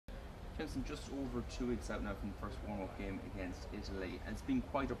Jamison, just over 2 weeks out now from the first warm-up game against Italy, and it's been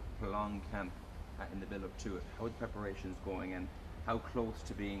quite a prolonged camp in the build-up to it. How are the preparations going, and how close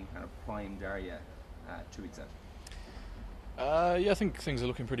to being kind of primed are you 2 weeks out? Yeah, I think things are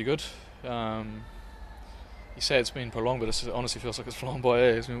looking pretty good. You say it's been prolonged, but it honestly feels like it's flown by.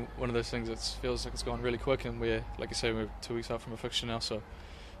 It's been one of those things that feels like it's gone really quick, and we're, like you say, we're 2 weeks out from a fixture now. So,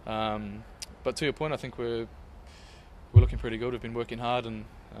 but to your point, I think we're looking pretty good. We've been working hard, and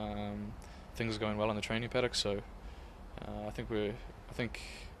things are going well on the training paddock. So, I think I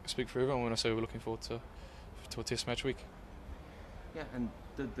speak for everyone when I say we're looking forward to a Test match week. Yeah, and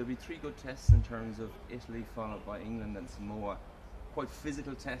there'll be 3 good tests in terms of Italy, followed by England and Samoa. Quite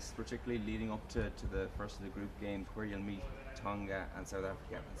physical tests, particularly leading up to the first of the group games, where you'll meet Tonga and South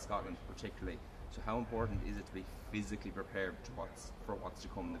Africa and Scotland particularly. So how important is it to be physically prepared for what's to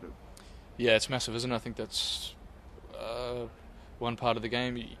come in the group? Yeah, it's massive, isn't it? I think that's one part of the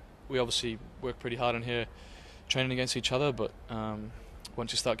game. We obviously work pretty hard in here training against each other, but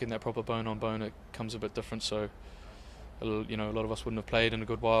once you start getting that proper bone on bone, it comes a bit different. So a lot of us wouldn't have played in a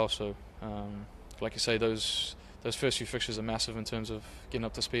good while. So like you say, those first few fixtures are massive in terms of getting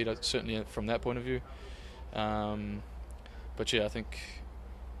up to speed, certainly from that point of view. But yeah, I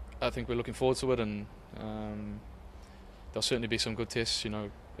think we're looking forward to it, and there'll certainly be some good tests.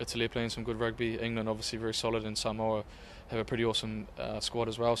 Italy are playing some good rugby. England obviously very solid, and Samoa have a pretty awesome squad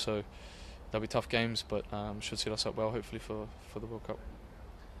as well. So they'll be tough games, but should set us up well, hopefully, for the World Cup.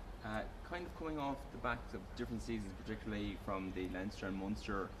 Kind of coming off the back of different seasons, particularly from the Leinster and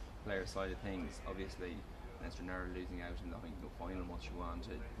Munster player side of things, obviously Leinster narrowly losing out in the final much you want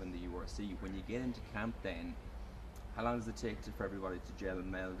to win the URC. When you get into camp then, how long does it take for everybody to gel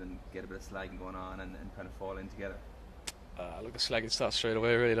and meld and get a bit of slagging going on and kind of fall in together? Look, the slagging starts straight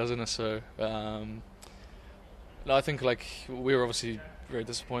away, really, doesn't it? So no, I think we were obviously very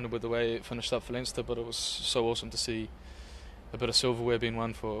disappointed with the way it finished up for Leinster, but it was so awesome to see a bit of silverware being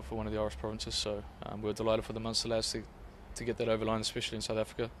won for one of the Irish provinces. So we were delighted for the Munster lads to get that over line, especially in South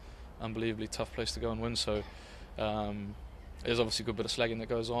Africa. Unbelievably tough place to go and win. So there's obviously a good bit of slagging that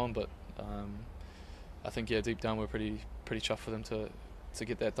goes on, but I think deep down we're pretty chuffed for them to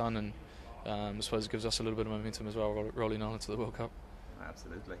get that done, and I suppose it gives us a little bit of momentum as well, rolling on into the World Cup.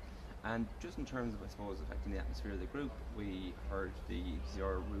 Absolutely. And just in terms of, I suppose, affecting the atmosphere of the group, we heard the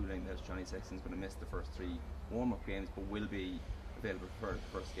ZR ruling that Johnny Sexton's going to miss the first 3 warm-up games, but will be available for the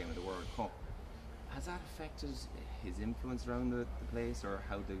first game of the World Cup. Has that affected his influence around the place, or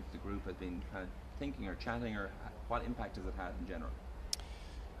how the group has been kind of thinking or chatting, or what impact has it had in general?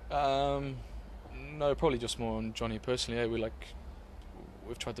 No, probably just more on Johnny personally.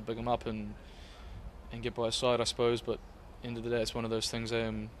 We've tried to big him up and get by his side, I suppose, but end of the day, it's one of those things.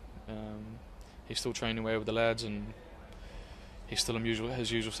 He's still training away with the lads, and he's still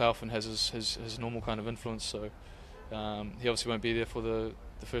his usual self and has his normal kind of influence. So he obviously won't be there for the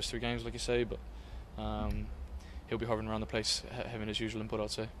first 3 games, like you say, but he'll be hovering around the place, having his usual input,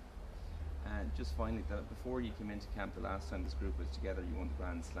 I'd say. And just finally, before you came into camp the last time this group was together, you won the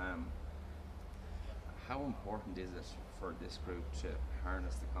Grand Slam. How important is it for this group to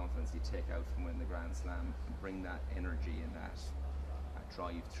harness the confidence you take out from winning the Grand Slam and bring that energy and that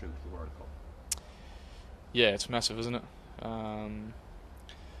drive through to the World Cup? Yeah, it's massive, isn't it? I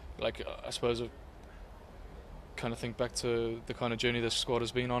suppose I kind of think back to the kind of journey this squad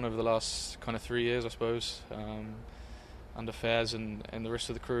has been on over the last kind of 3 years, I suppose, under Faz and the rest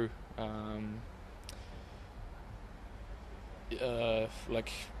of the crew.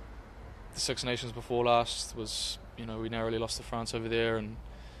 The Six Nations before last was, we narrowly lost to France over there, and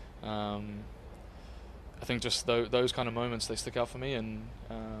I think just those kind of moments, they stick out for me, and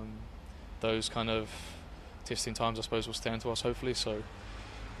those kind of testing times, I suppose, will stand to us, hopefully. So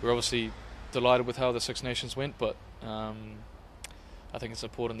we're obviously delighted with how the Six Nations went, but I think it's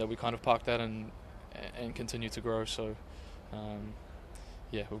important that we kind of park that and continue to grow. So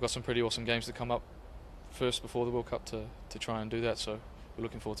we've got some pretty awesome games to come up first before the World Cup to try and do that, so we're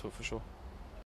looking forward to it for sure.